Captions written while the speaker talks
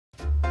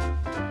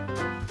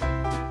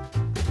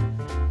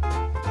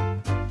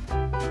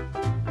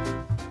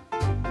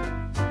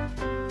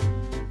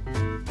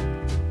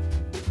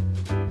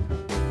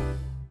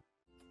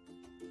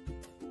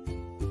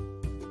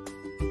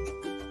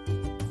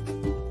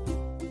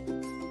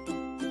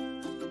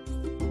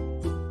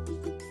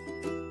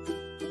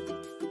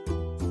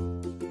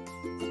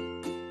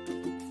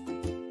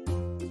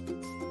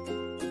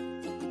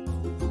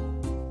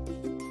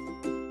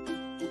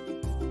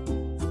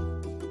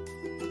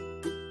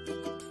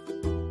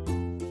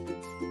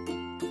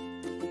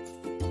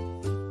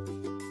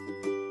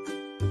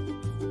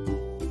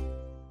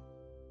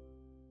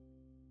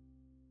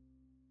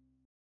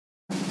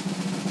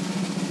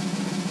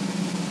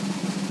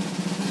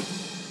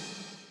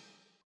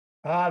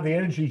The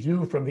energy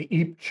due from the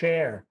EEP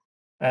chair,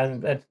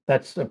 and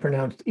that's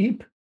pronounced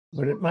EEP,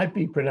 but it might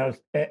be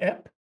pronounced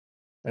EEP.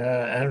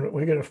 And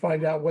we're going to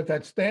find out what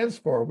that stands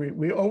for.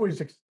 We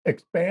always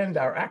expand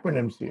our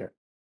acronyms here.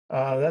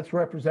 That's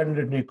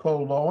Representative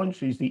Nicole Lowen.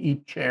 She's the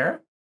EEP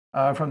chair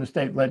from the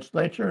state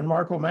legislature, and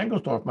Marco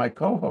Mangelsdorf, my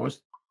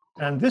co-host.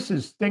 And this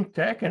is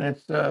ThinkTech, and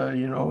it's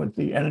it's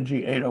the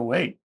Energy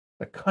 808,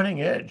 the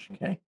cutting edge.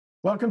 Okay,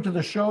 welcome to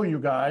the show, you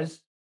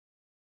guys.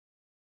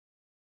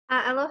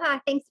 Aloha.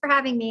 Thanks for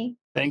having me.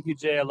 Thank you,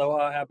 Jay.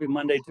 Aloha. Happy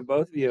Monday to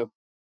both of you.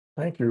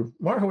 Thank you.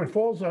 Marco, it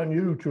falls on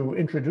you to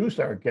introduce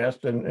our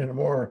guest in a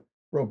more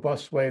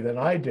robust way than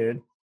I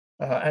did,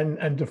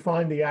 and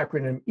define the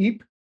acronym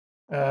EEP,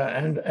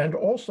 and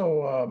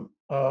also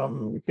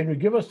can you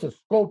give us the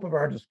scope of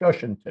our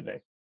discussion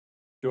today?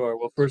 Sure.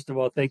 Well, first of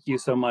all, thank you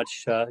so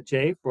much,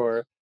 Jay,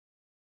 for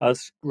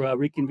us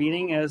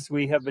reconvening as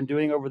we have been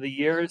doing over the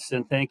years,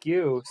 and thank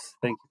you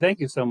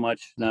so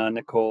much,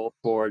 Nicole,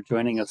 for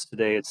joining us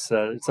today. It's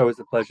always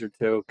a pleasure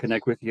to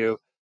connect with you.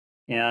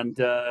 And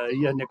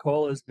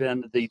Nicole has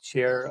been the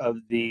chair of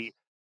the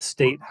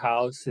State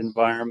House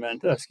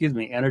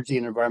Energy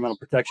and Environmental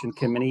Protection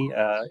Committee,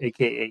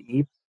 aka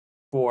EEP.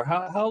 For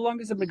how long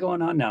has it been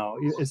going on now?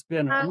 It's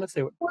been I'm gonna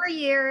say 4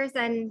 years,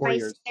 and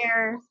vice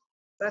chair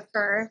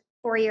for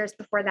 4 years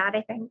before that,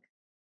 I think.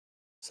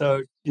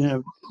 So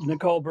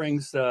Nicole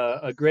brings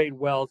a great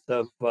wealth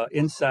of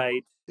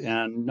insight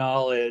and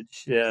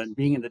knowledge, and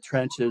being in the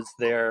trenches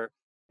there.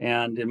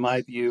 And in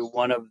my view,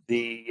 one of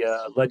the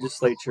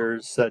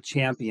legislature's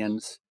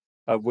champions,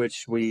 of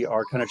which we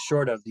are kind of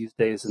short of these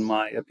days, in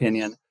my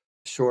opinion,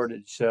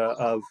 shortage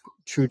of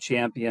true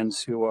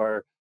champions who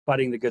are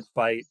fighting the good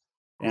fight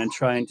and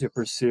trying to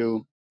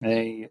pursue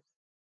a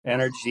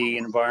energy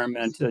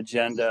environment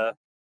agenda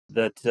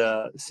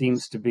that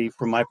seems to be,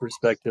 from my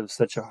perspective,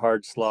 such a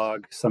hard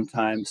slog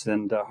sometimes,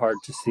 and hard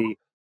to see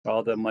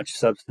all the much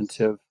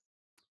substantive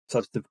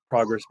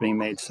progress being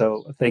made.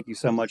 So thank you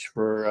so much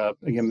for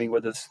again being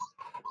with us,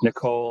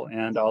 Nicole,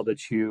 and all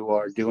that you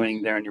are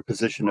doing there in your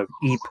position of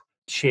EEP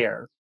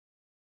chair.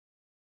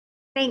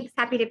 Thanks.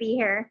 Happy to be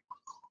here.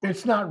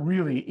 It's not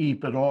really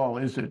EEP at all,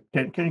 is it?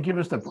 Can you give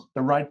us the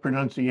right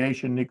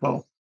pronunciation,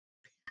 Nicole?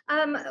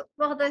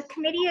 Well, the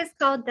committee is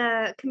called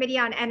the Committee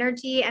on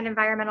Energy and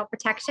Environmental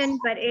Protection,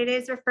 but it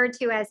is referred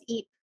to as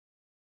EEP.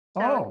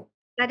 So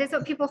that is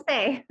what people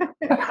say.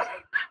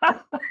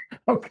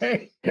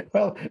 Okay.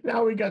 Well,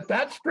 now we got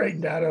that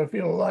straightened out. I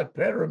feel a lot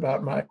better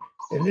about my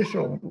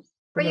initial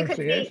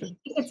pronunciation.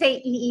 You could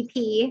say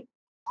EEP.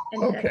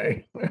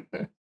 Okay.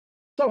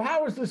 So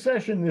how was the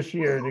session this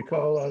year,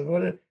 Nicole?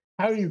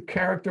 How do you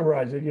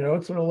characterize it?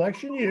 It's an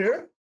election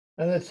year,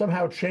 and that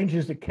somehow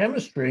changes the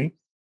chemistry.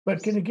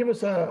 But can you give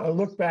us a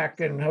look back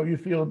and how you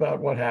feel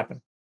about what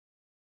happened?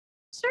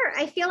 Sure.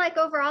 I feel like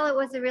overall it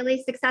was a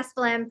really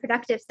successful and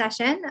productive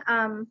session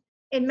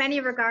in many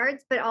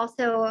regards, but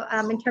also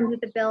in terms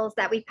of the bills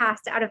that we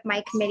passed out of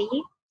my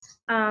committee.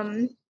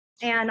 And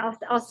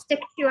I'll stick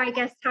to, I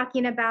guess,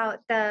 talking about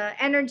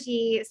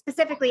the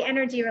specifically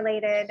energy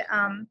related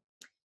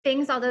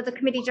things, although the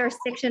committee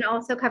jurisdiction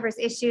also covers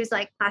issues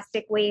like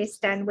plastic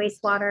waste and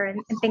wastewater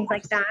and things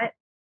like that.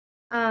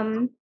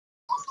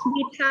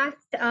 We passed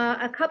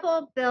a couple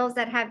of bills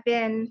that have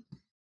been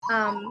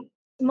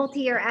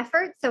multi-year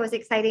efforts, so it was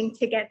exciting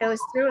to get those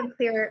through and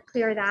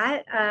clear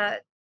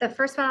that. The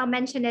first one I'll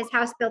mention is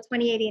House Bill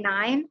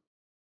 2089,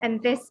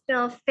 and this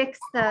bill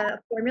fixed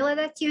the formula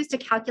that's used to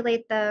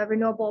calculate the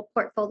renewable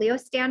portfolio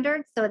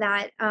standard so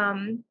that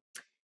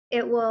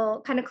it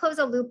will kind of close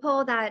a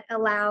loophole that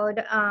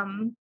allowed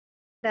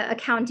the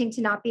accounting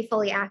to not be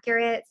fully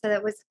accurate. So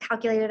that was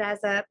calculated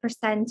as a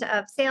percent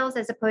of sales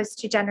as opposed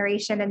to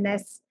generation, and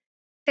this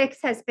fix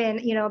has been,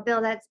 a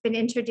bill that's been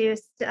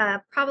introduced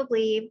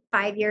probably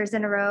 5 years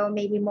in a row,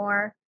 maybe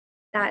more,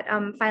 that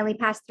finally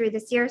passed through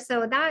this year.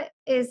 So that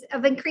is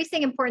of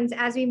increasing importance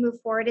as we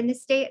move forward in the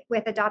state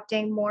with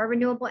adopting more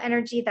renewable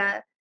energy.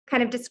 The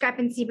kind of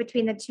discrepancy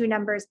between the two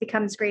numbers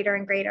becomes greater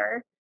and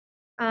greater.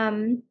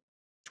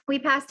 We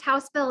passed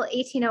House Bill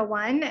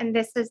 1801, and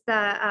this is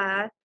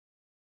the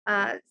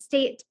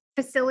state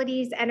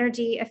facilities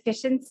energy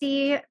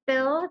efficiency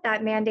bill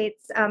that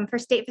mandates for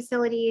state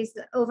facilities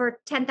over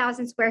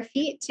 10,000 square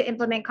feet to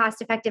implement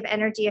cost-effective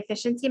energy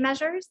efficiency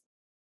measures.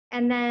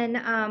 And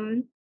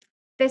then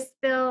this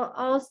bill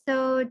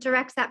also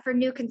directs that for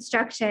new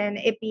construction,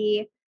 it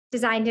be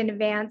designed in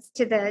advance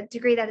to the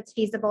degree that it's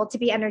feasible to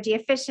be energy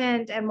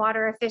efficient and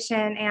water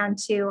efficient, and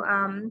to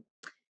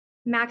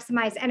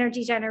maximize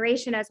energy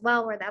generation as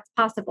well where that's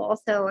possible.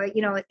 So,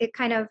 it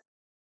kind of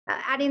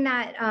adding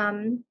that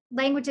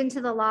language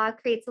into the law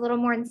creates a little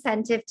more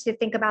incentive to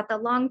think about the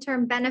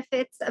long-term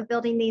benefits of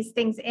building these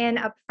things in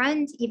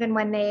upfront, even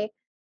when they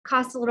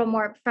cost a little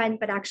more upfront,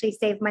 but actually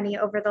save money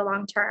over the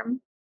long term.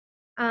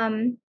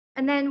 And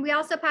then we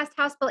also passed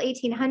House Bill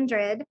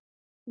 1800.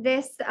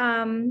 This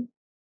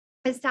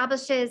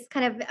establishes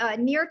kind of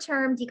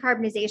near-term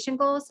decarbonization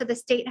goals. So the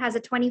state has a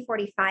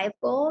 2045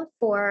 goal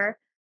for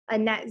a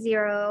net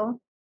zero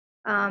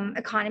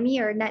economy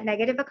or net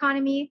negative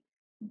economy.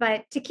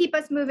 But to keep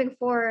us moving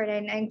forward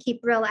and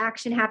keep real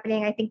action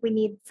happening, I think we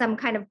need some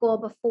kind of goal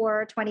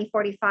before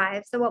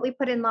 2045. So what we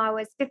put in law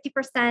was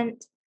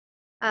 50%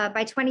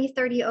 by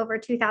 2030 over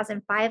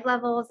 2005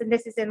 levels. And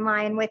this is in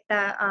line with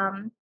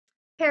the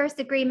Paris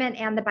Agreement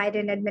and the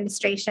Biden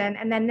administration.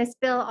 And then this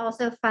bill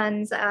also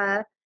funds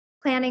a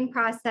planning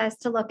process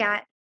to look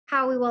at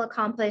how we will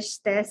accomplish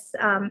this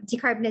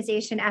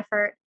decarbonization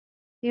effort,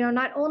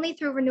 not only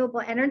through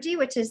renewable energy,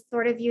 which is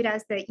sort of viewed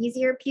as the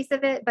easier piece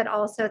of it, but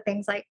also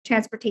things like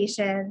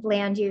transportation,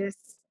 land use,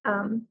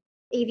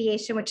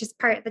 aviation, which is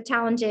the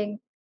challenging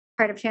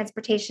part of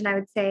transportation, I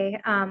would say,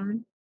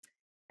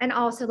 and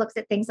also looks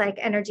at things like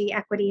energy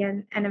equity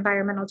and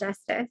environmental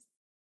justice.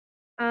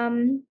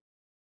 On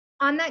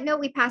that note,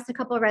 we passed a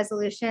couple of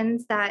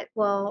resolutions that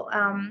will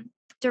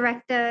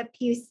direct the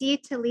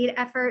PUC to lead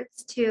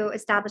efforts to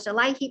establish a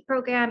LIHEAP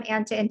program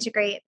and to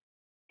integrate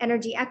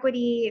energy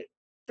equity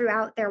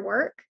throughout their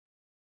work.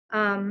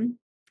 I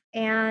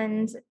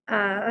don't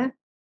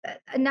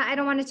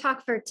want to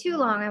talk for too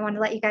long. I want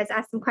to let you guys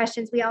ask some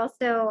questions. We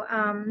also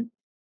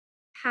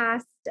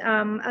passed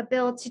a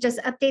bill to just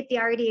update the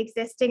already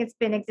existing, it's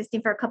been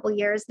existing for a couple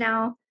years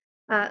now,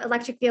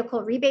 electric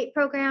vehicle rebate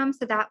program.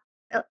 So that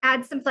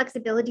adds some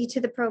flexibility to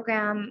the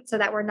program so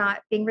that we're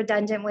not being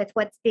redundant with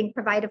what's being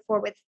provided for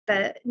with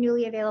the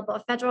newly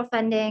available federal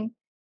funding.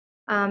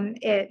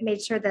 It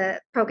made sure the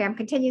program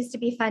continues to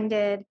be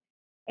funded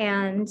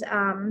and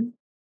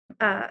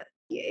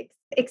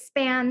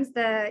expands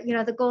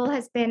the goal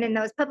has been in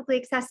those publicly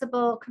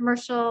accessible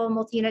commercial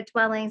multi-unit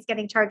dwellings,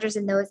 getting chargers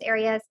in those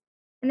areas.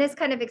 And this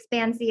kind of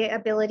expands the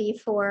ability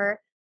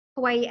for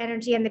Hawaii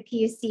Energy and the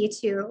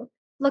PUC to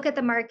look at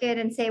the market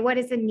and say, what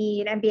is the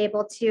need, and be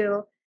able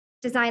to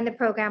design the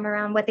program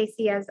around what they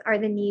see as are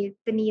the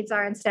needs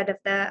are, instead of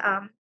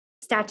the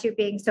statute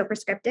being so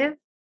prescriptive.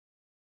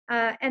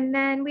 And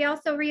then we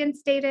also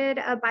reinstated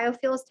a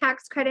biofuels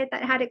tax credit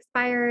that had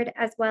expired,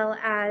 as well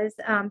as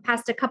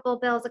passed a couple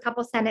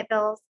Senate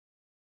bills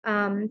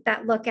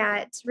that look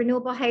at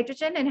renewable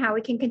hydrogen and how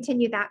we can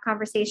continue that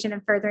conversation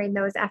and furthering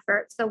those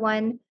efforts. So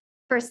one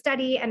for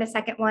study and a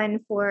second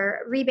one for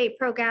rebate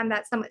program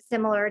that's somewhat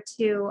similar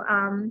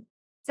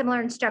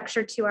in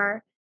structure to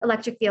our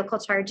electric vehicle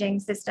charging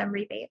system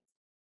rebates.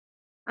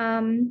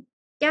 There's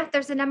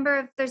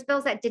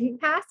bills that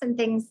didn't pass and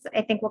things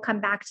I think we'll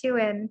come back to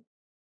in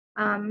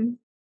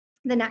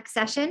the next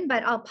session,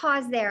 but I'll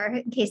pause there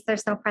in case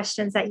there's some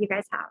questions that you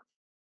guys have.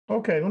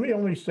 Okay, let me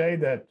only say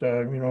that,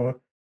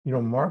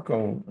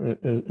 Marco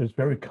is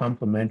very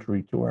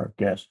complimentary to our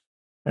guests,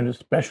 and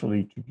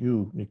especially to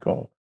you,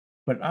 Nicole.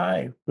 But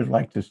I would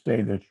like to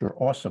say that you're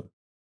awesome.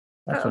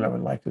 That's what I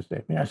would like to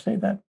say. May I say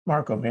that?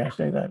 Marco, may I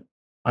say that?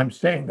 I'm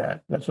saying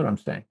that. That's what I'm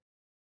saying.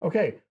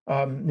 Okay,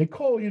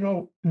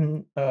 Nicole,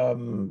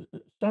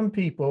 some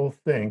people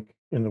think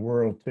in the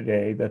world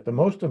today that the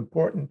most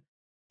important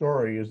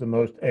story is the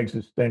most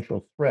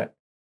existential threat.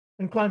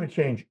 And climate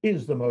change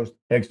is the most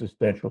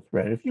existential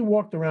threat. If you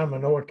walked around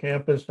Manoa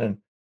campus and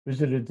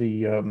visited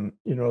the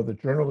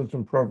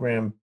journalism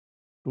program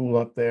school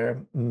up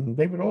there,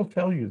 they would all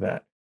tell you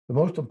that the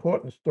most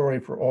important story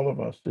for all of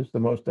us is the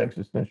most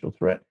existential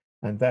threat,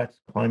 and that's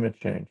climate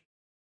change.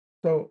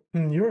 So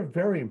you're a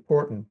very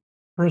important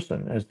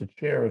person as the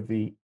chair of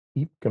the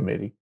EEP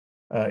committee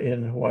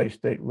in Hawaii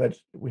State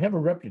Legislature. We have a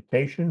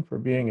reputation for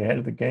being ahead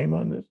of the game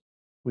on this.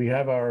 We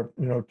have our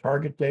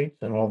target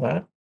dates and all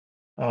that.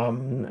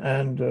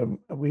 And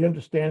we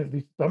understand, at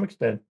least to some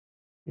extent,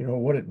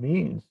 what it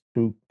means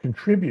to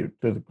contribute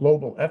to the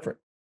global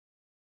effort.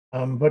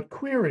 But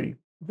query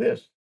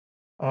this,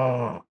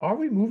 are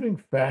we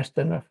moving fast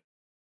enough?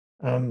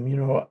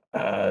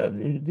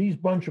 These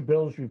bunch of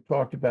bills you've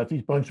talked about,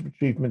 these bunch of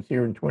achievements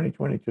here in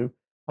 2022,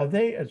 are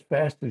they as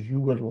fast as you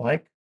would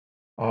like?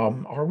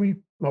 Are we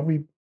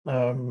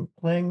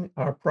playing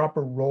our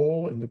proper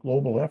role in the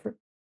global effort?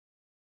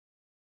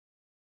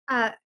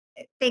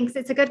 Thanks.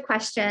 It's a good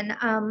question.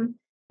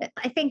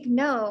 I think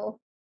no,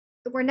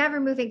 we're never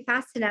moving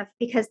fast enough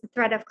because the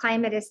threat of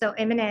climate is so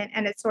imminent,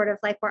 and it's sort of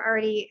like we're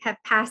already have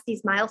passed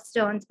these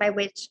milestones by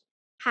which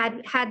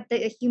had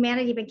the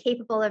humanity been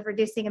capable of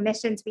reducing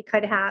emissions, we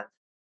could have,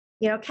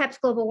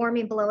 kept global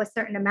warming below a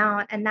certain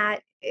amount, and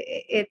that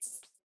it's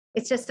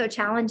just so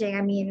challenging.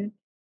 I mean,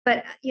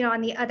 but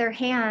on the other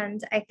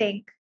hand, I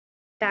think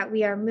that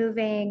we are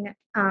moving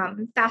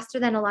faster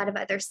than a lot of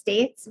other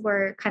states.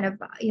 We're kind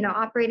of,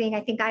 operating.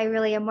 I think I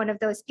really am one of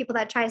those people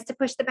that tries to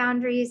push the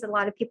boundaries. A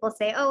lot of people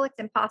say, oh, it's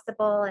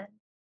impossible.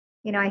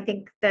 And, I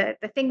think the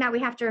thing that we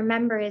have to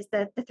remember is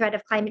that the threat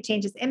of climate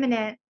change is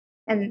imminent,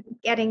 and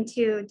getting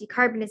to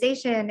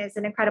decarbonization is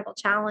an incredible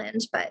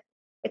challenge, but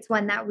it's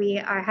one that we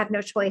have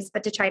no choice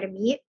but to try to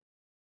meet.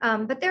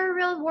 But there are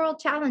real world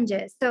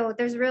challenges. So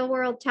there's real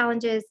world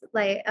challenges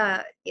like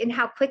in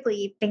how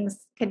quickly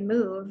things can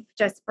move,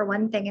 just for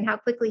one thing, and how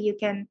quickly you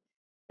can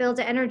build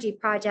an energy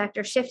project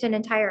or shift an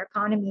entire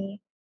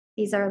economy.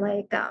 These are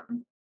like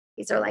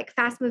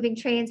fast moving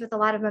trains with a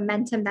lot of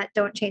momentum that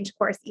don't change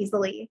course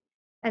easily.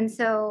 And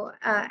so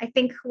I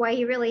think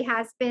Hawaii really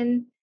has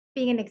been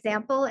being an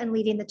example and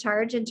leading the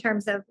charge in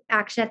terms of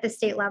action at the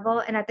state level.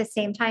 And at the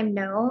same time,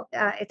 no,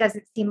 it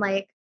doesn't seem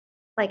like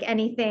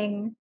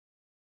anything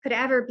could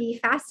ever be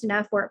fast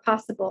enough were it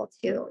possible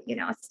to,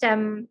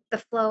 stem the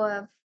flow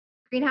of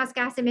greenhouse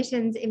gas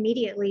emissions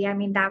immediately. I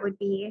mean, that would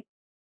be,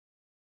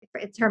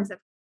 in terms of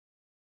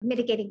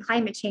mitigating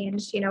climate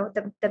change,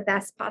 the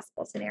best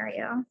possible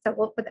scenario.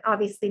 So, but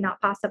obviously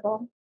not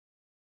possible.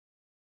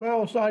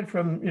 Well, aside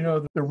from,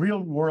 the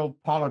real world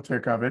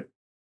politic of it,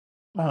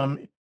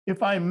 um,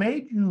 if I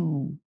made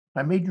you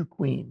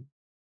queen,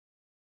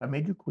 I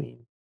made you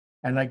queen,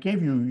 and I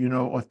gave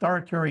you,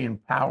 authoritarian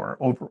power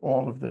over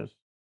all of this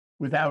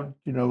without,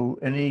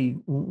 any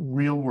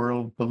real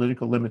world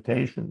political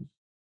limitations.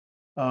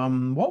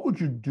 What would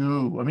you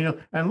do? I mean,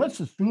 and let's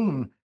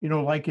assume,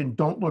 like in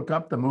Don't Look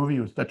Up, the movie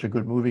was such a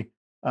good movie,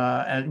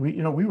 and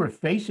we were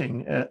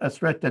facing a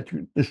threat that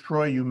could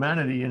destroy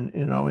humanity in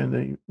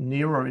the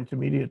near or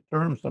intermediate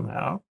term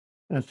somehow,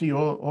 and see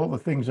all the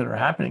things that are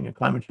happening in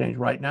climate change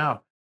right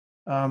now.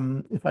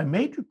 If I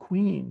made you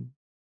queen,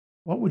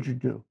 what would you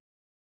do?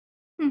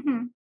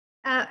 hmm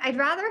I'd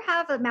rather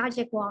have a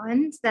magic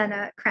wand than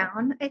a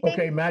crown, I think.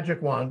 Okay,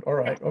 magic wand. All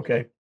right.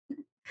 Okay.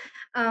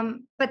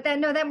 But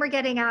then no, then we're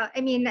getting out.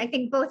 I mean, I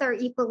think both are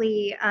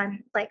equally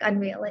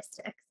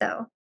unrealistic.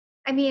 So,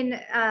 I mean,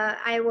 yeah.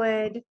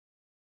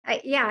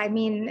 I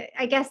mean,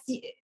 I guess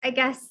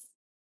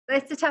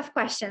it's a tough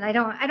question. I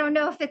don't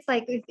know if it's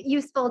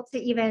useful to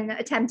even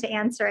attempt to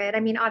answer it. I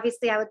mean,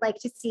 obviously, I would like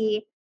to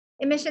see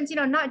emissions,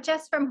 not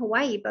just from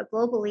Hawaii, but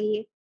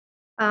globally,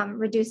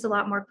 reduce a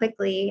lot more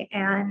quickly,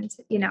 and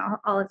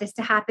all of this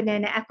to happen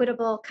in an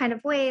equitable kind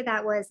of way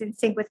that was in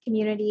sync with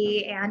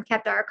community and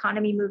kept our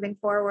economy moving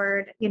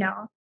forward.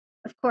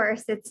 Of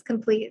course, it's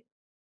complete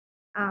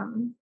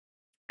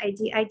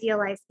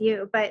idealized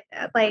view, but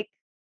uh,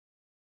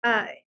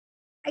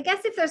 I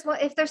guess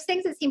if there's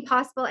things that seem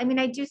possible. I mean,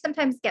 I do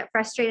sometimes get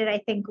frustrated, I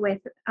think, with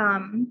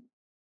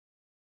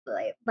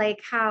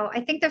how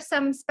I think there's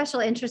some special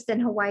interest in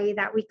Hawaii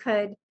that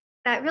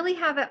really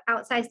have an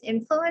outsized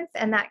influence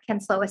and that can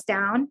slow us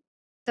down.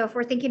 So if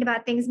we're thinking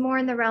about things more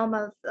in the realm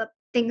of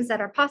things that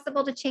are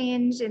possible to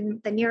change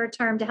in the nearer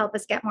term to help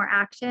us get more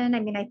action, I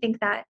mean, I think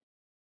that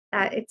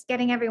it's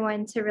getting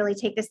everyone to really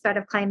take this threat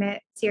of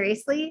climate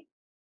seriously,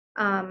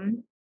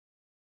 um,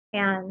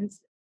 and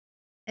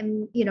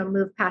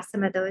move past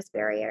some of those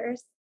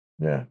barriers.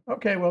 Yeah.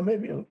 Okay. Well,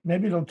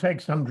 maybe it'll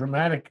take some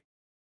dramatic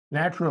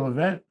natural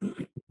event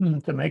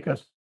to make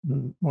us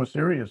more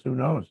serious. Who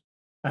knows?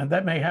 And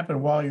that may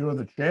happen while you're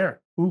the chair.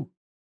 Ooh.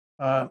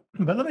 But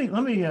let me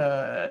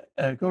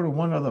go to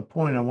one other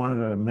point I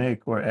wanted to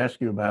make or ask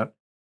you about,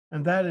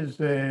 and that is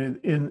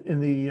in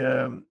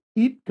the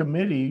EEP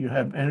committee you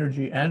have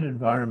energy and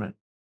environment.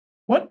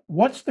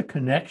 What's the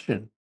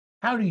connection?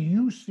 How do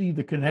you see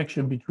the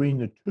connection between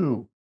the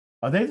two?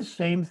 Are they the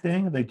same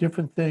thing? Are they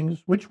different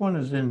things? Which one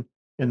is in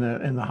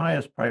the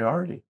highest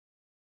priority?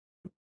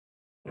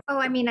 Oh,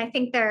 I mean, I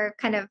think they're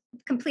kind of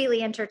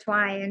completely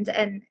intertwined,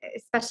 and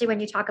especially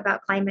when you talk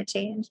about climate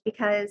change,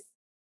 because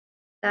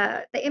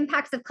the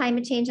impacts of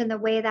climate change and the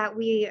way that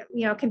we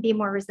can be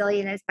more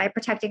resilient is by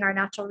protecting our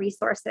natural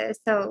resources.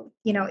 So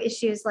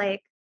issues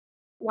like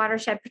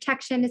watershed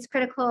protection is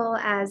critical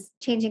as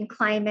changing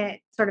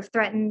climate sort of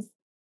threatens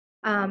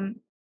um,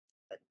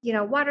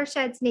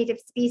 watersheds, native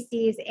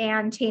species,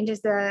 and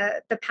changes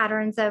the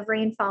patterns of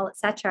rainfall, et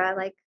cetera.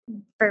 Like,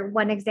 for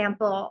one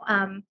example,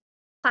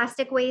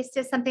 plastic waste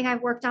is something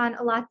I've worked on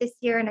a lot this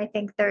year, and I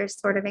think there's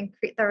sort of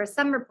there was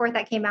some report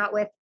that came out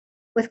with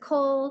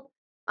coal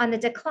on the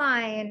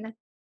decline.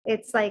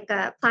 It's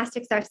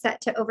plastics are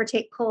set to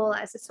overtake coal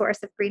as a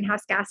source of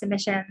greenhouse gas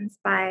emissions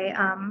by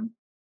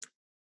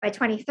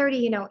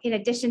 2030. In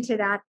addition to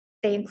that,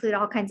 they include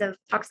all kinds of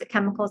toxic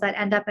chemicals that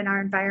end up in our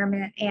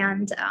environment,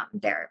 and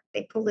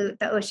they pollute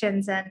the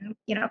oceans and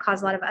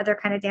cause a lot of other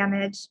kind of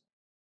damage.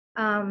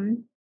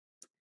 Um,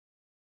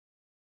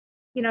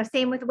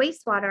 Same with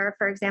wastewater,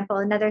 for example.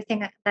 Another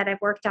thing that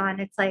I've worked on,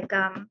 it's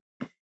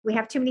we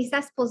have too many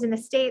cesspools in the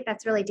state.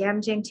 That's really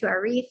damaging to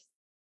our reefs.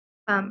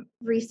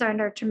 Reefs are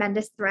under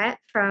tremendous threat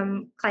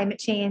from climate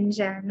change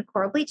and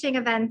coral bleaching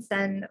events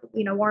and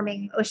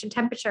warming ocean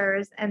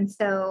temperatures. And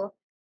so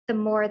the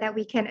more that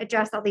we can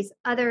address all these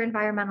other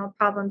environmental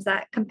problems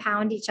that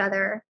compound each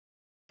other,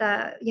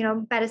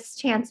 the best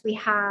chance we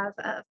have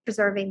of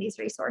preserving these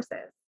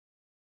resources.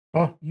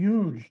 A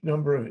huge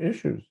number of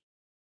issues.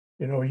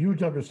 A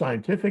huge number of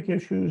scientific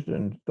issues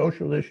and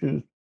social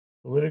issues,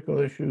 political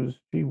issues.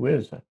 Gee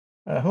whiz.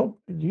 I hope.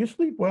 Do you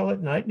sleep well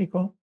at night,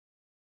 Nicole?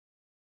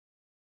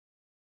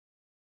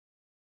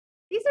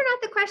 These are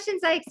not the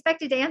questions I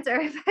expected to answer,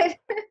 but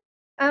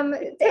um,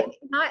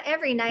 not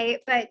every night.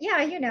 But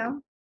yeah,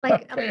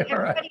 Okay, all right.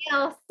 everybody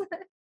else.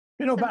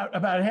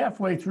 About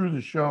halfway through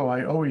the show,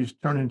 I always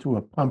turn into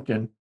a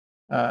pumpkin,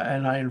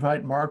 and I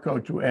invite Marco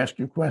to ask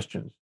you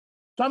questions.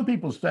 Some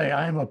people say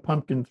I am a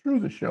pumpkin through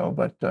the show,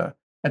 but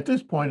at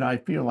this point, I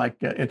feel like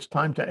it's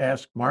time to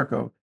ask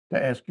Marco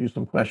to ask you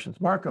some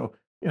questions. Marco,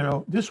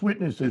 this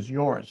witness is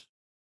yours.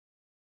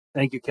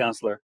 Thank you,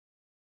 Counselor.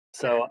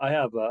 So I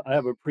have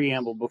a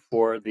preamble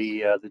before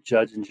the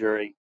judge and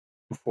jury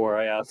before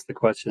I ask the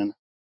question.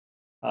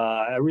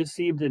 I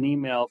received an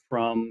email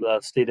from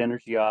the state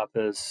energy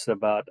office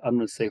about, I'm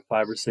going to say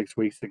 5 or 6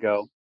 weeks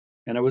ago.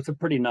 And it was a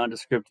pretty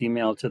nondescript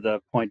email to the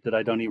point that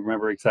I don't even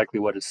remember exactly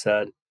what it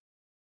said.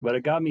 But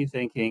it got me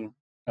thinking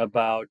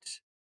about,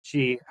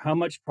 gee, how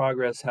much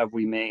progress have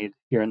we made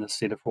here in the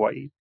state of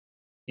Hawaii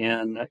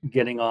in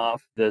getting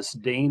off this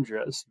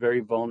dangerous, very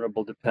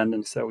vulnerable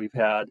dependence that we've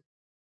had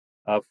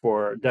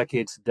for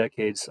decades and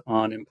decades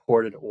on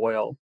imported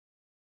oil.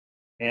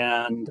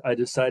 And I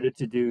decided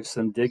to do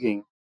some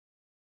digging.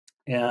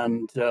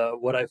 And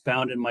what I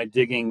found in my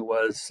digging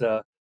was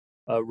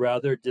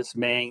rather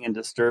dismaying and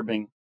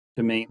disturbing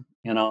to me.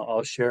 And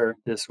I'll share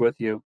this with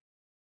you.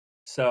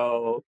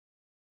 So,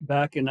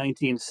 back in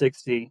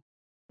 1960,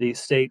 the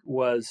state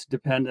was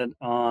dependent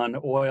on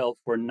oil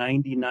for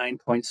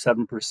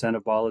 99.7%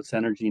 of all its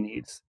energy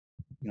needs.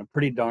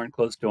 Pretty darn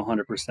close to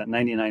 100%,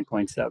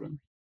 99.7.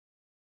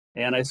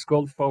 And I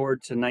scrolled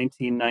forward to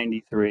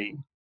 1993,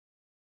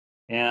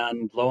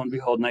 and lo and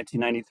behold,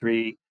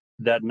 1993,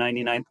 that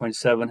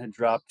 99.7 had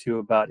dropped to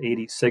about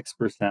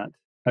 86%.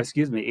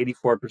 Excuse me,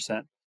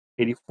 84%.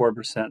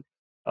 84%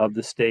 of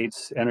the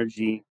state's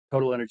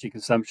total energy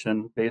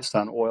consumption based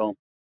on oil.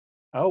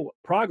 Oh,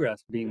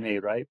 progress being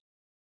made, right?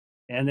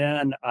 And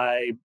then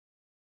I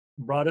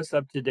brought us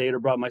up to date, or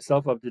brought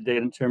myself up to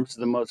date in terms of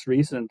the most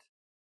recent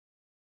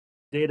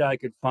data I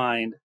could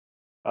find,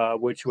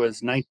 which was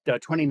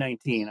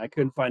 2019. I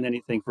couldn't find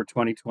anything for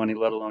 2020,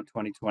 let alone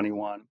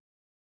 2021.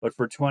 But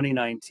for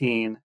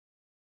 2019,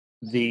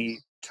 the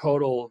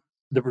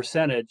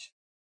percentage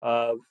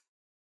of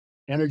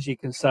energy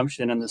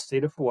consumption in the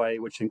state of Hawaii,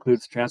 which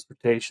includes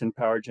transportation,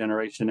 power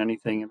generation,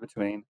 anything in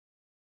between,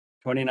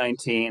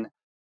 2019,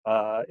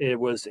 it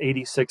was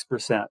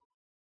 86%.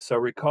 So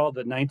recall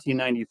that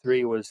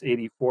 1993 was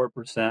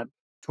 84%,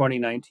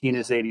 2019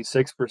 is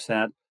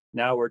 86%.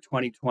 Now we're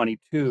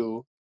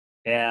 2022,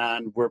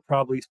 and we're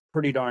probably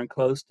pretty darn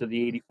close to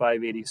the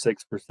 85,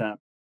 86%.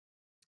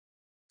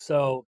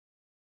 So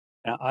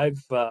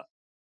I've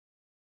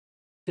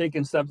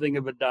taken something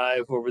of a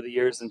dive over the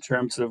years in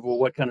terms of, well,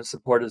 what kind of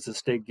support has the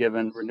state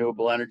given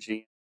renewable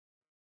energy?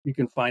 You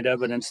can find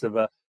evidence of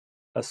a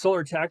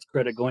solar tax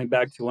credit going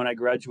back to when I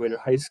graduated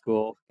high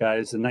school,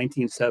 guys, in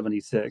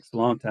 1976, a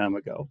long time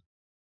ago.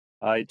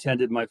 I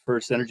attended my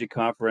first energy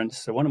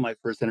conference, one of my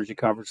first energy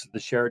conferences at the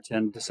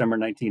Sheraton, December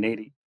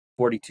 1980,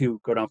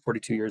 42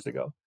 years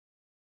ago.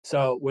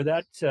 So with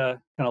that kind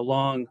of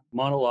long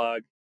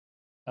monologue,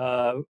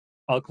 I'll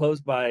close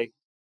by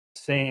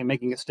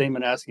making a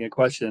statement, asking a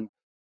question.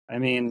 I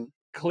mean,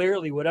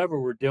 clearly, whatever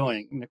we're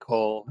doing,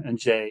 Nicole and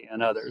Jay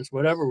and others,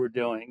 whatever we're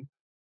doing,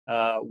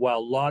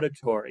 while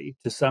laudatory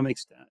to some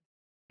extent,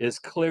 is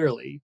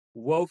clearly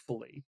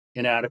woefully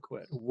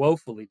inadequate,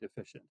 woefully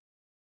deficient.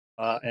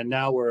 And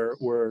now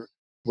we're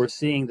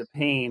seeing the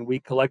pain. We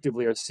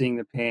collectively are seeing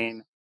the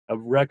pain of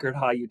record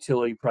high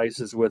utility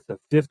prices with a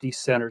 50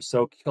 cent or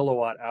so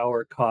kilowatt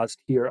hour cost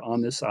here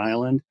on this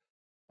island.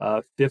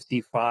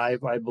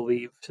 55, I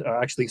believe,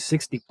 actually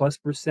 60 plus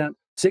cents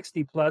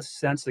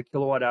a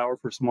kilowatt hour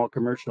for small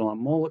commercial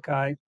on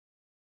Molokai,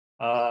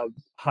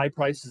 high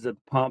prices at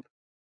the pump.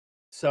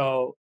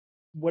 So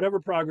whatever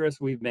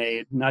progress we've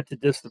made, not to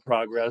diss the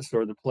progress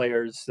or the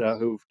players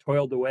who've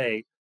toiled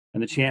away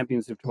and the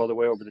champions who've toiled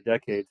away over the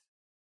decades,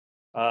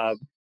 but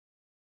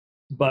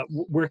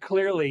we're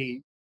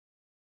clearly,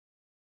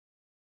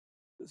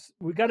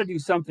 we've got to do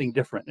something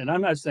different. And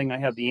I'm not saying I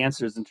have the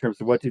answers in terms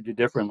of what to do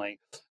differently,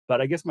 but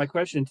I guess my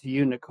question to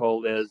you,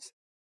 Nicole, is,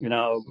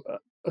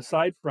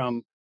 aside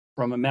from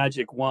a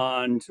magic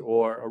wand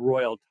or a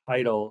royal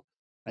title,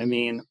 I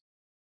mean,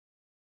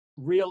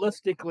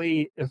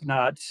 realistically, if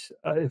not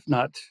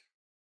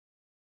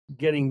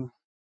getting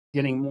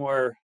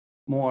more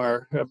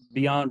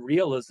beyond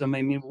realism,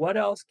 I mean, what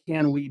else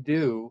can we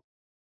do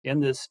in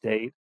this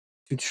state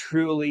to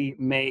truly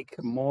make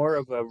more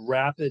of a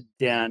rapid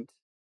dent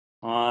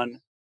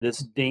on this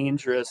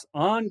dangerous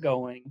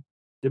ongoing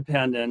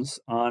dependence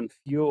on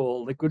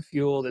liquid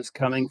fuel that's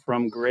coming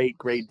from great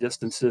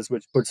distances,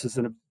 which puts us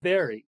in a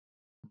very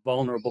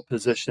vulnerable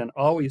position,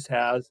 always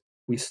has,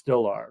 we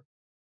still are?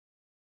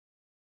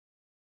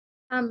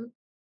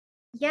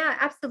 Yeah,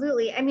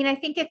 absolutely. I mean, I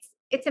think it's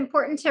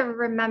important to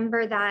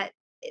remember that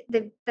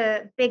the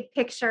big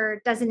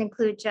picture doesn't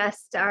include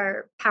just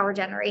our power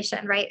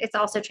generation, right? It's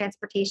also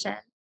transportation.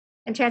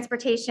 And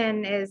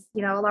transportation is,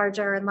 a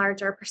larger and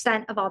larger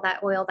percent of all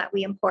that oil that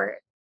we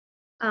import.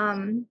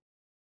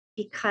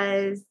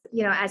 Because,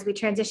 as we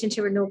transition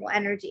to renewable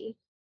energy.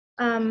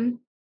 Yeah,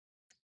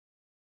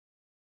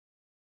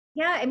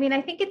 I mean,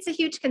 I think it's a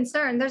huge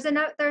concern. There's a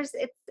number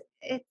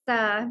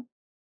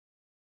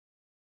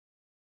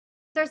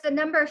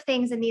of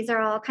things, and these are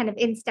all kind of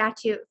in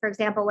statute. For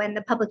example, when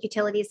the Public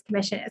Utilities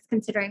Commission is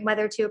considering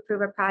whether to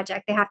approve a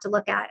project, they have to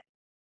look at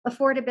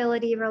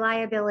affordability,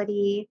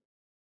 reliability,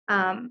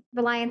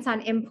 reliance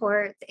on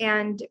imports,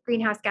 and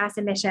greenhouse gas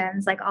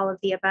emissions, like all of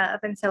the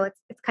above. And so it's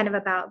kind of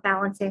about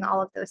balancing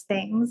all of those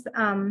things.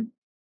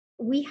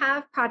 we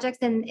have projects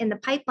in the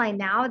pipeline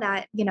now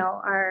that,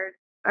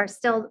 are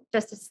still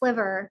just a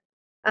sliver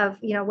of,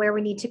 where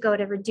we need to go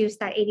to reduce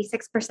that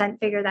 86%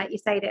 figure that you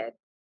cited.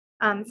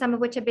 Some of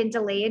which have been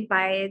delayed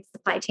by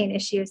supply chain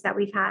issues that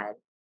we've had.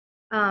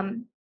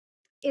 Um,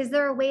 is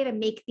there a way to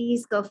make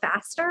these go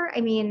faster?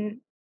 I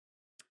mean,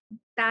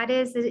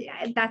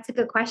 that's a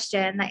good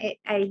question.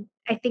 I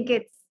think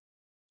it's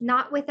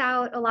not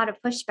without a lot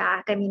of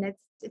pushback. I mean,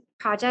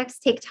 projects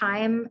take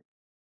time.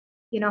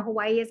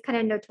 Hawaii is kind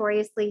of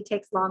notoriously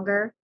takes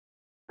longer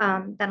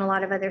than a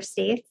lot of other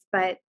states,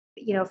 but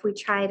if we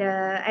try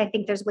to, I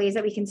think there's ways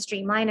that we can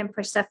streamline and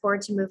push stuff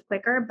forward to move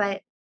quicker.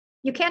 But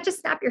you can't just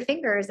snap your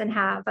fingers and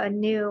have a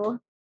new,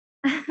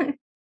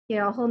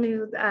 a whole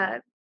new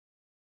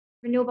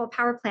renewable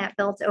power plant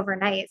built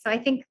overnight. So I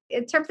think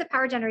in terms of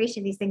power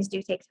generation, these things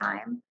do take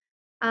time.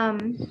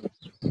 Um,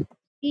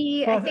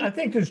 Well, I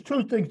think there's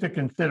two things to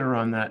consider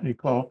on that,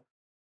 Nicole.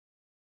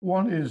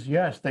 One is,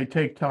 yes, they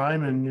take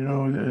time, and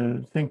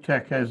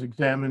ThinkTech has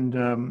examined,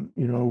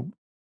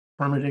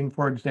 permitting,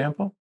 for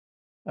example,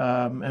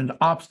 and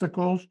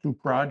obstacles to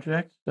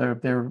projects.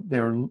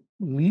 They're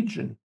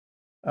legion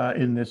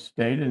in this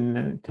state, and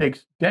it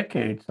takes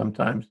decades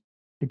sometimes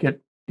to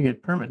get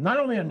permits. Not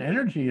only on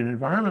energy and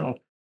environmental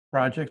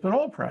projects, but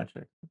all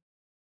projects.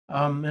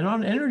 And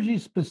on energy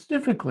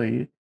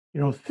specifically,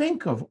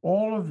 think of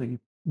all of the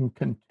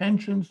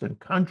contentions and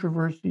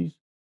controversies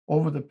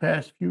over the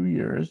past few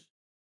years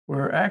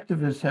where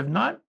activists have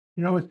not,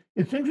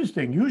 it's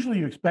interesting. Usually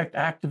you expect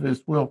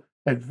activists will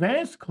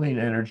advance clean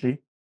energy,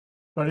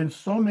 but in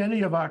so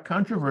many of our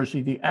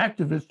controversy, the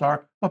activists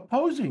are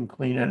opposing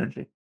clean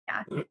energy.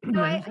 Yeah.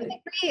 No,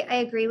 I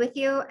agree with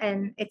you.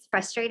 And it's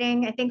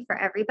frustrating, I think, for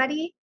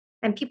everybody.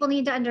 And people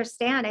need to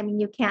understand, I mean,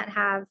 you can't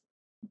have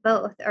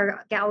both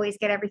or always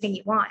get everything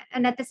you want.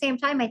 And at the same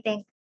time, I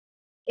think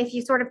if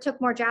you sort of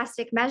took more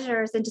drastic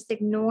measures and just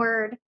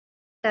ignored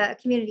the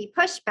community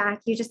pushback,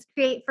 you just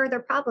create further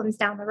problems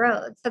down the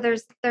road. So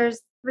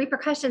there's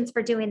repercussions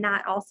for doing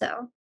that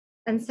also.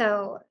 And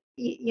so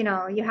you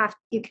have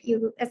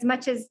you as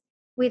much as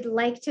we'd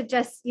like to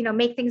just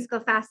make things go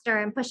faster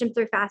and push them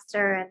through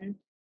faster and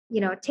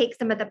take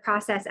some of the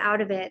process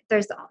out of it,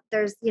 there's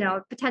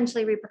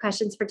potentially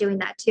repercussions for doing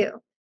that too.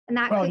 And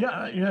that Well,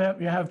 yeah,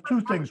 you have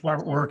two things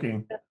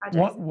working.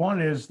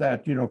 One is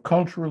that,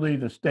 culturally,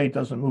 the state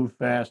doesn't move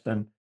fast,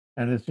 and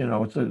it's,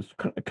 it's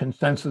a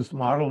consensus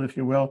model, if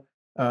you will.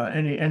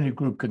 Any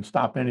group can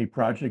stop any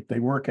project, they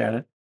work at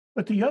it.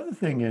 But the other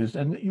thing is,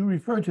 and you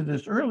referred to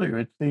this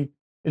earlier,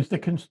 it's the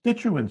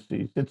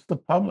constituencies, it's the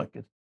public,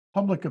 it's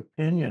public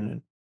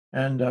opinion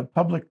and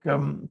public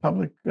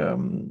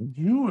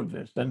view of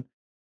this. And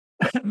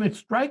it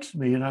strikes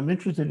me, and I'm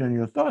interested in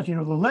your thoughts.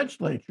 The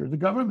legislature, the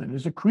government,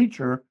 is a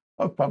creature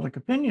of public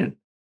opinion,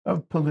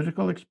 of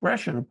political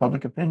expression of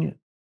public opinion.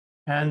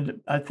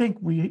 And I think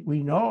we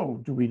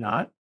know, do we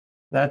not,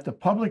 that the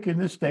public in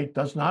this state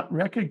does not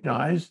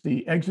recognize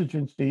the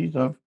exigencies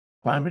of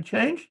climate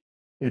change.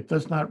 It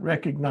does not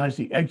recognize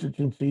the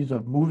exigencies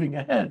of moving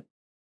ahead.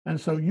 And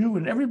so you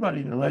and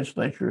everybody in the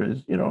legislature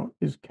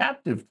is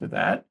captive to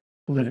that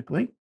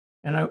politically.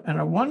 And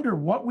I wonder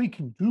what we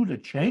can do to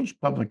change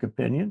public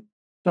opinion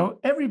so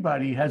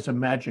everybody has a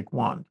magic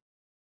wand.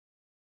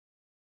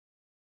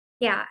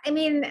 Yeah, I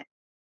mean,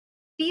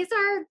 these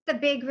are the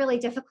big, really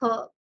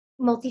difficult,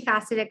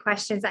 multifaceted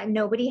questions that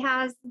nobody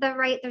has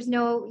there's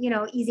no,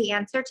 easy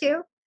answer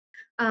to.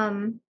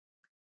 Um,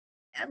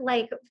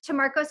 like to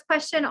Marco's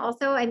question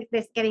also, and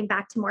this getting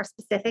back to more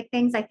specific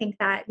things, I think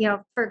that,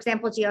 for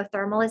example,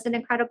 geothermal is an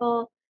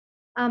incredible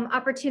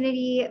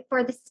opportunity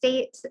for the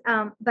state.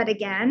 But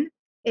again,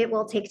 it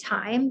will take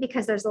time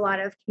because there's a lot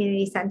of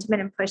community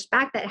sentiment and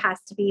pushback that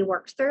has to be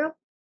worked through.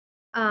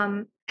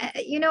 And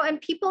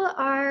people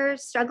are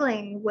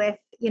struggling with,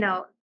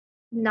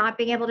 not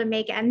being able to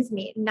make ends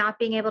meet, not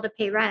being able to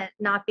pay rent,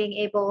 not being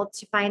able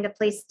to find a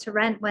place to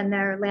rent when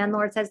their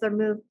landlord says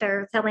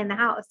they're selling the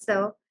house.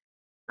 So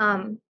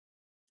to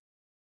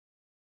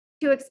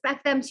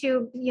expect them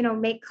to,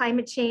 make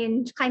climate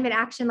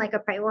action like a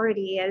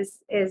priority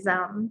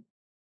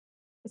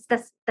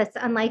that's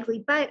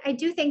unlikely. But I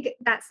do think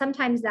that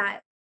sometimes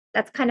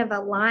that's kind of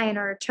a line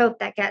or a trope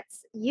that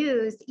gets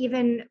used,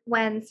 even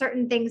when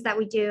certain things that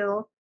we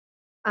do,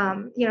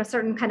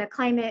 certain kind of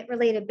climate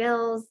related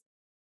bills,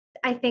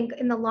 I think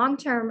in the long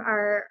term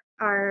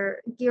are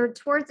geared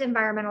towards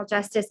environmental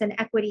justice and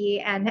equity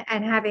and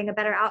having a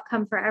better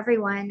outcome for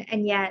everyone.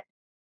 And yet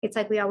it's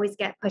like we always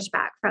get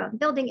pushback from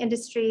building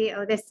industry.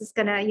 Oh, this is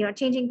gonna,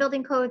 changing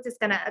building codes is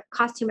gonna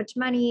cost too much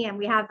money, and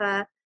we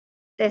have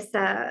this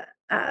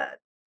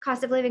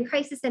cost of living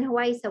crisis in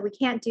Hawaii, so we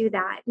can't do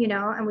that,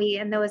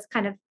 and those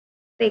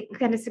they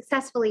kind of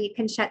successfully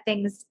can shut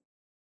things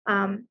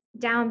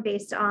down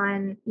based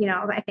on,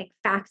 I think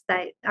facts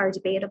that are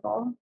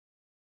debatable.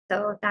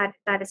 So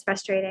that is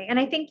frustrating. And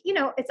I think,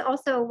 it's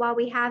also, while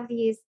we have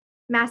these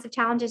massive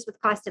challenges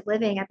with cost of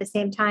living, at the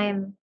same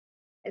time,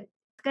 it's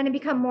going to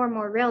become more and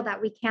more real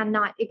that we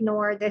cannot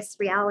ignore this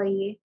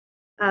reality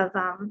of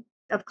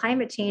of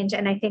climate change.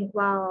 And I think,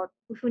 well,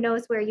 who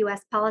knows where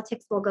US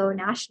politics will go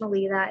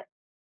nationally, that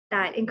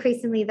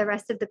increasingly the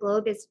rest of the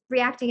globe is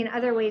reacting in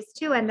other ways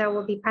too, and there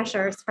will be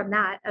pressures from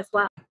that as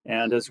well.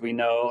 And as we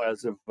know,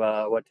 as of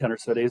 10 or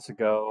so days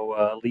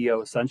ago,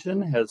 Leo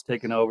Ascension has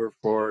taken over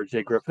for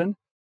Jay Griffin.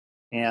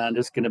 And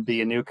it's going to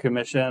be a new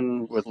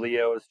commission with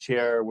Leo as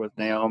chair, with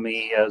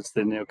Naomi as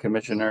the new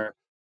commissioner,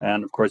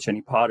 and of course,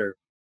 Jenny Potter.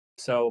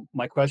 So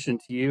my question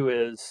to you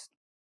is,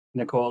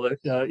 Nicole,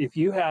 if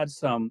you had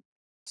some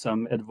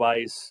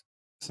advice,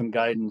 some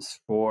guidance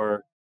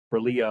for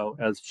Leo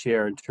as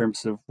chair in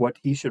terms of what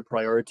he should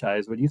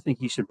prioritize, what do you think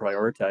he should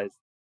prioritize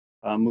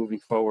moving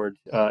forward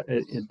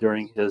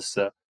during his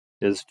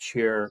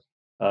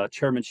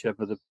chairmanship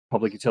of the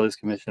Public Utilities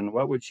Commission?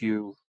 What would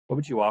you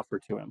offer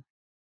to him?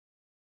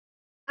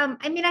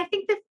 I mean, I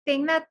think the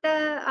thing that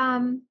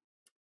the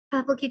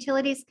Public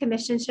Utilities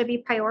Commission should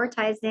be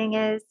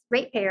prioritizing is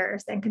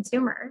ratepayers and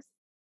consumers.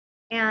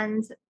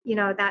 And,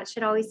 that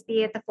should always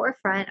be at the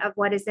forefront of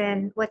what's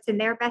in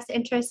their best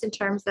interest in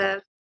terms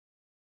of,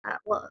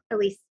 well, at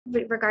least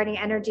regarding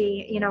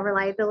energy,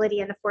 reliability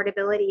and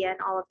affordability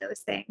and all of those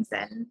things.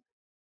 And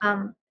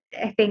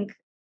I think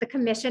the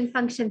commission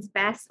functions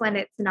best when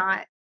it's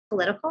not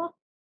political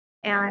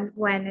and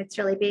when it's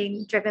really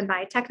being driven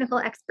by technical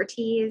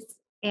expertise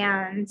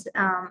and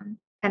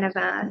kind of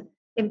a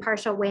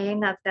impartial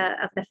weighing of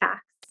the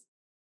facts.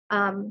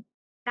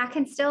 That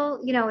can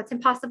still, it's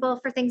impossible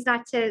for things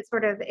not to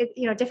sort of,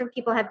 different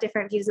people have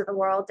different views of the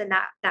world, and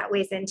that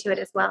weighs into it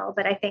as well.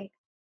 But I think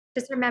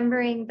just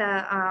remembering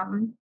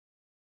the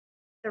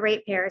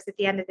ratepayers at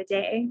the end of the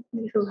day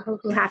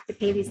who have to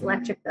pay these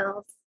electric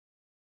bills,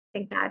 I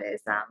think that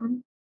is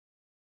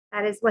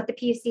what the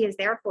PUC is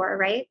there for,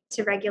 right?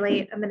 To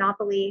regulate a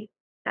monopoly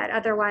that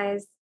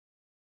otherwise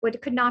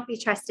could not be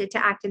trusted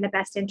to act in the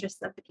best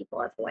interests of the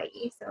people of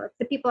Hawaii. So it's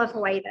the people of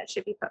Hawaii that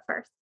should be put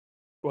first.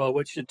 Well,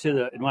 which,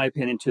 in my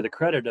opinion, to the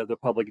credit of the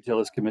Public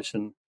Utilities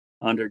Commission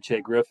under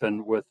Jay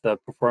Griffin, with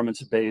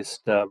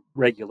performance-based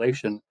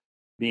regulation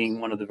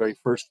being one of the very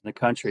first in the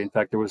country. In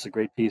fact, there was a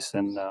great piece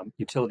in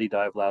Utility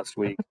Dive last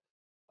week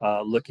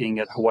looking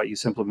at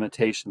Hawaii's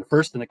implementation, the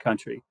first in the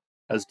country,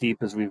 as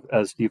deep as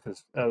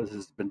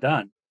has been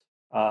done.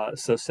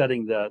 So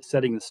setting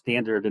the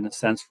standard in a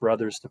sense for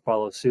others to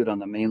follow suit on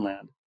the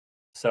mainland.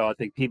 So I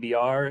think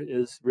PBR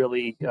is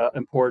really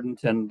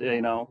important, and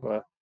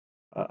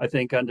I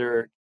think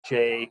under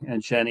Jay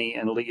and Jenny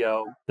and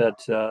Leo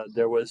that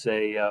there was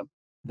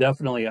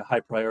definitely a high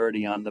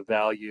priority on the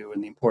value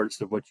and the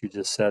importance of what you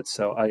just said.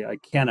 So I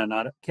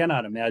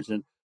cannot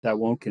imagine that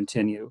won't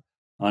continue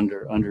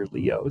under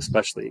Leo,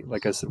 especially,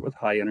 like I said, with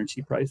high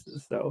energy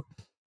prices. So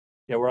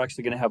yeah, we're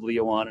actually going to have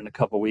Leo on in a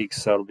couple of weeks,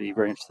 so it'll be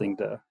very interesting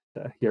to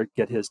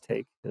get his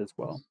take as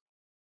well.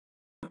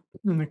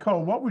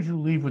 Nicole, what would you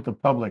leave with the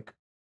public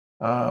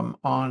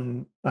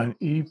on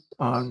EEP,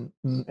 on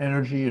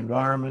energy,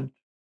 environment,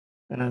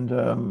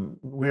 and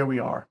where we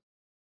are?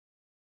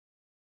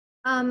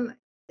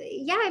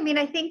 Yeah, I mean,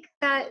 I think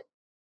that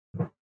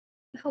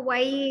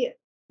Hawaii,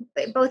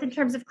 both in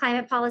terms of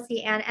climate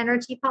policy and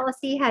energy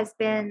policy, has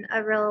been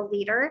a real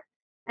leader,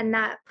 and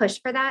that push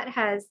for that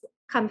has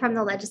come from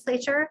the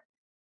legislature.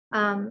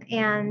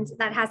 And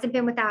that hasn't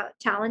been without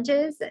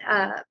challenges,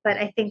 but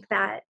I think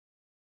that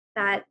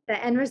the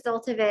end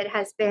result of it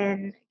has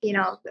been,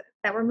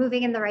 that we're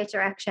moving in the right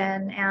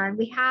direction. And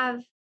we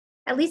have,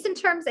 at least in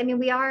terms, I mean,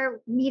 we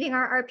are meeting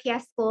our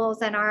RPS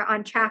goals and are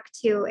on track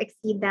to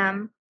exceed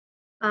them.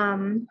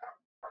 And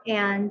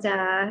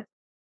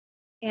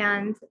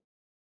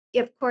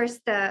of course,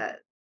 the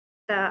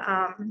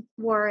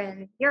war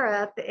in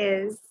Europe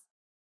is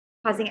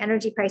causing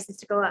energy prices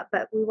to go up,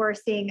 but we were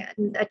seeing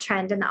a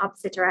trend in the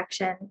opposite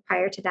direction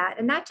prior to that.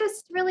 And that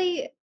just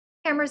really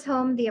hammers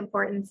home the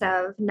importance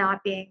of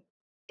not being,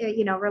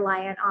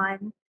 reliant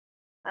on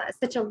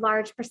such a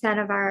large percent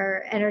of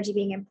our energy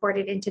being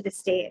imported into the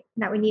state,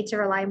 that we need to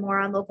rely more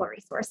on local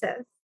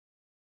resources.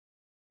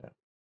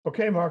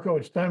 Okay, Marco,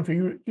 it's time for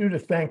you to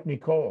thank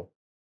Nicole.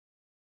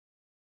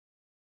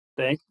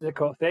 Thank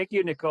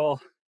you, Nicole.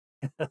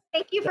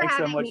 Thank you for Thanks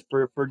having so much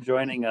me. for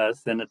joining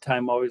us. And the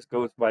time always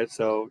goes by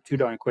so too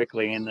darn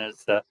quickly. And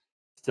there's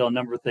still a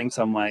number of things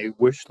on my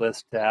wish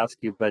list to ask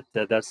you, but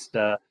that's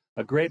a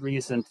great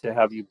reason to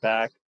have you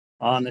back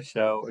on the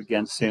show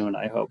again soon,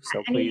 I hope.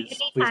 So please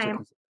do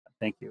consider.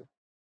 Thank you.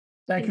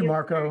 Thank you,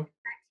 Marco.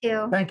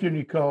 Thank you,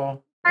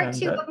 Nicole. Part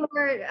two of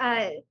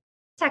more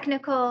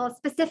technical,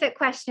 specific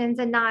questions,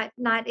 and not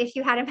if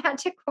you had a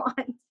magic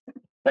wand.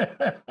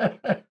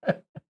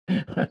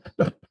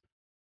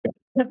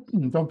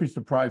 Don't be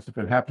surprised if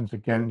it happens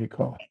again,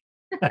 Nicole.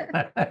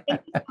 Thank you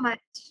so much.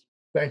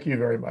 Thank you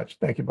very much.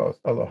 Thank you both.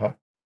 Aloha.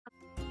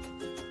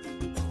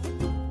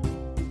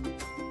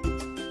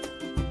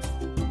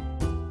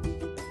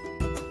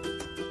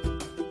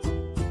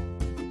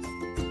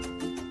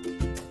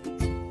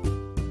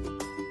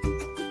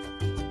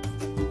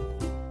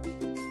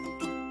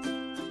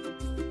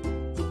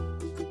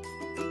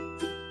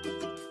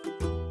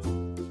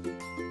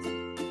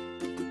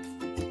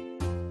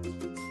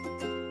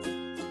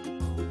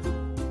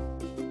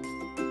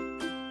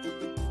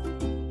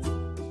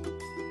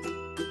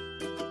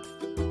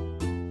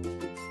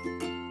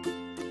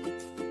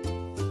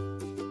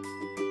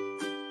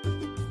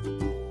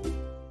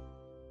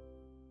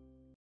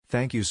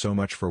 Thank you so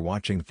much for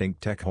watching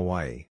ThinkTech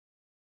Hawaii.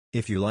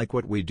 If you like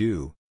what we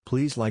do,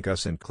 please like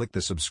us and click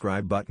the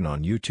subscribe button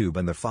on YouTube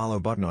and the follow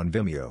button on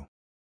Vimeo.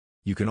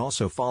 You can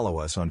also follow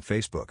us on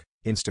Facebook,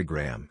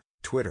 Instagram,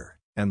 Twitter,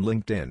 and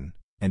LinkedIn,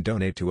 and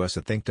donate to us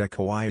at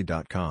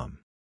thinktechhawaii.com.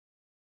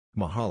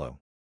 Mahalo.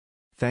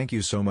 Thank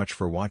you so much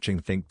for watching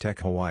ThinkTech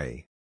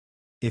Hawaii.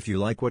 If you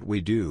like what we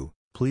do,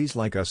 please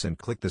like us and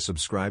click the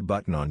subscribe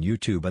button on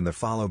YouTube and the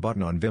follow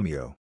button on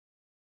Vimeo.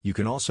 You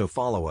can also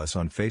follow us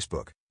on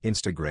Facebook,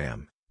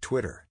 Instagram,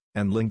 Twitter,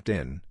 and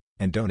LinkedIn,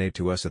 and donate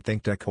to us at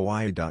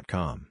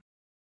thinktechhawaii.com.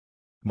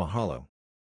 Mahalo.